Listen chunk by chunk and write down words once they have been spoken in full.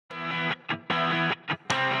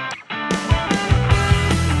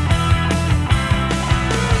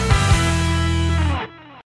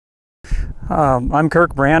I'm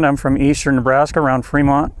Kirk Brand. I'm from eastern Nebraska around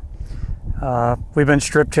Fremont. We've been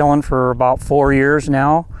strip tilling for about 4 years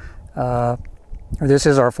now. This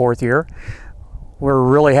is our 4th year. We're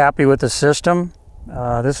really happy with the system.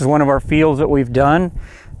 This is one of our fields that we've done.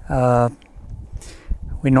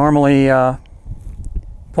 We normally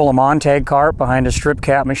pull a Montag cart behind a strip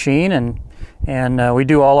cap machine, and we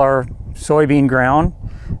do all our soybean ground.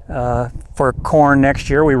 For corn next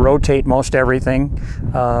year, we rotate most everything.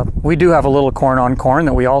 We do have a little corn on corn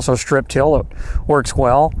that we also strip till. It works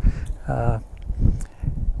well.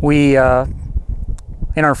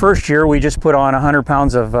 In our first year, we just put on 100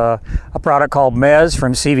 pounds of a product called Mez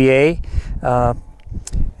from CVA.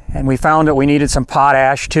 And we found that we needed some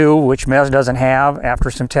potash too, which Mez doesn't have after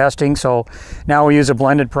some testing. So now we use a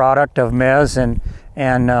blended product of Mez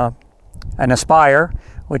and Aspire,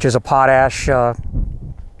 which is a potash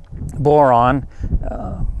boron,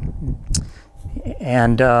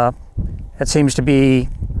 and it seems to be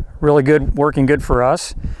really good, working good for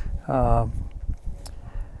us.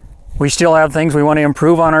 We still have things we want to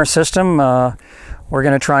improve on our system. We're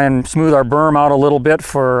going to try and smooth our berm out a little bit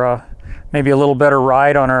for maybe a little better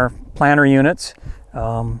ride on our planter units.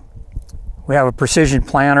 We have a precision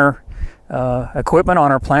planter equipment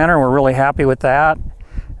on our planter. We're really happy with that.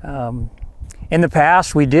 In the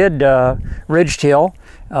past, we did ridge till,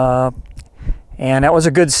 and that was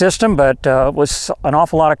a good system, but it was an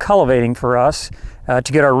awful lot of cultivating for us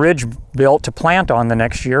to get our ridge built to plant on the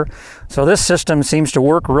next year. So this system seems to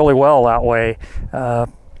work really well that way.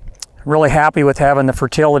 Really happy with having the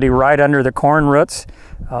Fertility right under the corn roots.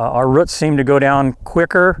 Our roots seem to go down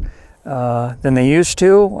quicker than they used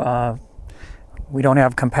to. We don't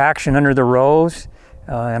have compaction under the rows,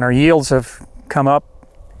 and our yields have come up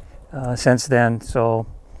since then. So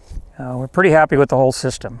we're pretty happy with the whole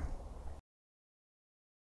system.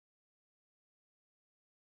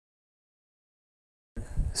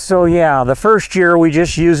 So yeah, the first year we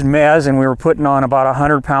just used Mez, and we were putting on about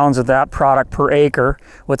 100 pounds of that product per acre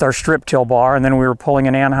with our strip till bar, and then we were pulling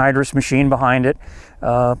an anhydrous machine behind it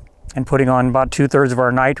and putting on about 2/3 of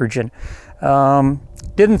our nitrogen.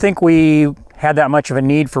 Didn't think we had that much of a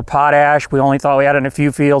need for potash. We only thought we had it in a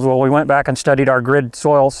few fields. Well, we went back and studied our grid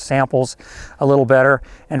soil samples a little better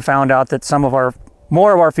and found out that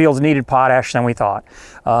more of our fields needed potash than we thought.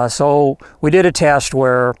 So we did a test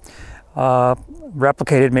where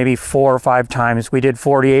replicated maybe 4 or 5 times. We did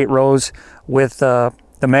 48 rows with the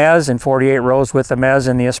Mez and 48 rows with the Mez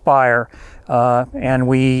and the Aspire, and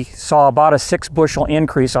we saw about a 6 bushel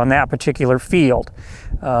increase on that particular field.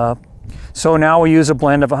 So now we use a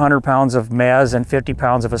blend of 100 pounds of Mez and 50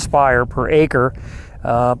 pounds of Aspire per acre.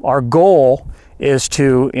 Our goal is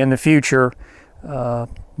to, in the future,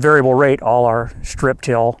 variable rate all our strip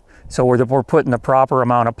till, so we're putting the proper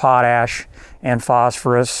amount of potash and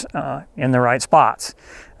phosphorus in the right spots.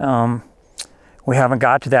 We haven't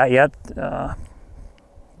got to that yet,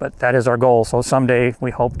 but that is our goal. So someday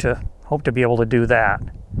we hope to be able to do that.